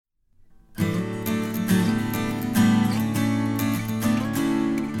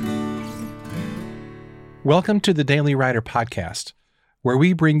Welcome to the Daily Writer Podcast, where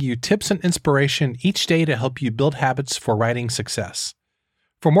we bring you tips and inspiration each day to help you build habits for writing success.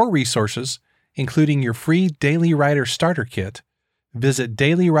 For more resources, including your free Daily Writer Starter Kit, visit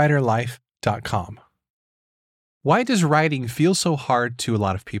dailywriterlife.com. Why does writing feel so hard to a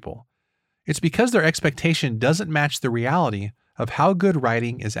lot of people? It's because their expectation doesn't match the reality of how good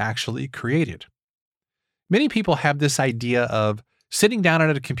writing is actually created. Many people have this idea of sitting down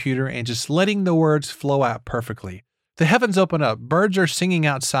at a computer and just letting the words flow out perfectly. The heavens open up, birds are singing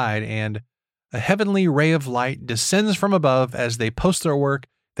outside, and a heavenly ray of light descends from above as they post their work,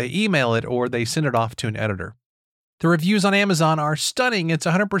 they email it, or they send it off to an editor. The reviews on Amazon are stunning. It's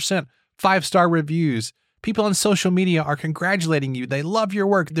 100% 5-star reviews. People on social media are congratulating you. They love your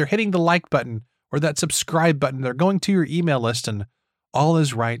work. They're hitting the like button or that subscribe button. They're going to your email list, and all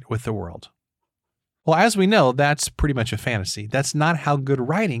is right with the world. Well, as we know, that's pretty much a fantasy. That's not how good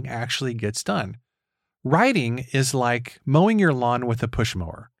writing actually gets done. Writing is like mowing your lawn with a push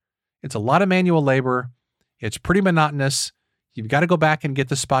mower. It's a lot of manual labor. It's pretty monotonous. You've got to go back and get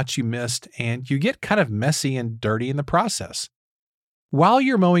the spots you missed, and you get kind of messy and dirty in the process. While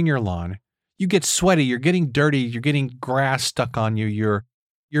you're mowing your lawn, you get sweaty, you're getting dirty, you're getting grass stuck on you, you're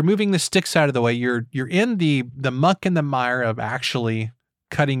moving the sticks out of the way, you're in the muck and the mire of actually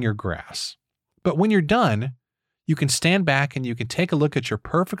cutting your grass. But when you're done, you can stand back and you can take a look at your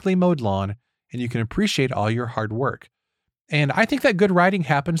perfectly mowed lawn and you can appreciate all your hard work. And I think that good writing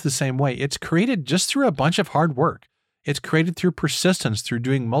happens the same way. It's created just through a bunch of hard work. It's created through persistence, through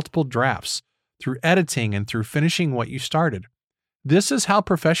doing multiple drafts, through editing, and through finishing what you started. This is how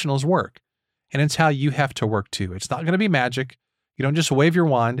professionals work, and it's how you have to work too. It's not going to be magic. You don't just wave your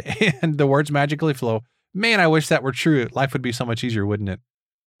wand and the words magically flow. Man, I wish that were true. Life would be so much easier, wouldn't it?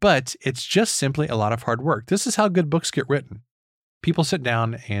 But it's just simply a lot of hard work. This is how good books get written. People sit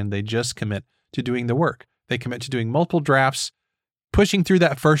down and they just commit to doing the work. They commit to doing multiple drafts, pushing through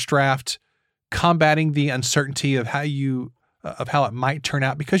that first draft, combating the uncertainty of how it might turn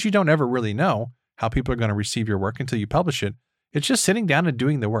out, because you don't ever really know how people are going to receive your work until you publish it. It's just sitting down and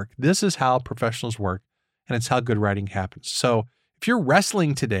doing the work. This is how professionals work, and it's how good writing happens. So if you're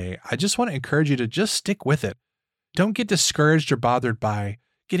wrestling today, I just want to encourage you to just stick with it. Don't get discouraged or bothered by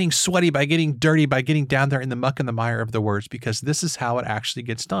getting sweaty, by getting dirty, by getting down there in the muck and the mire of the words, because this is how it actually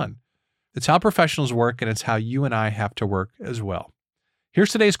gets done. It's how professionals work, and it's how you and I have to work as well.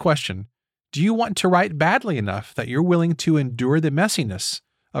 Here's today's question. Do you want to write badly enough that you're willing to endure the messiness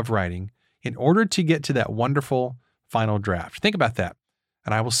of writing in order to get to that wonderful final draft? Think about that,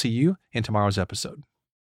 and I will see you in tomorrow's episode.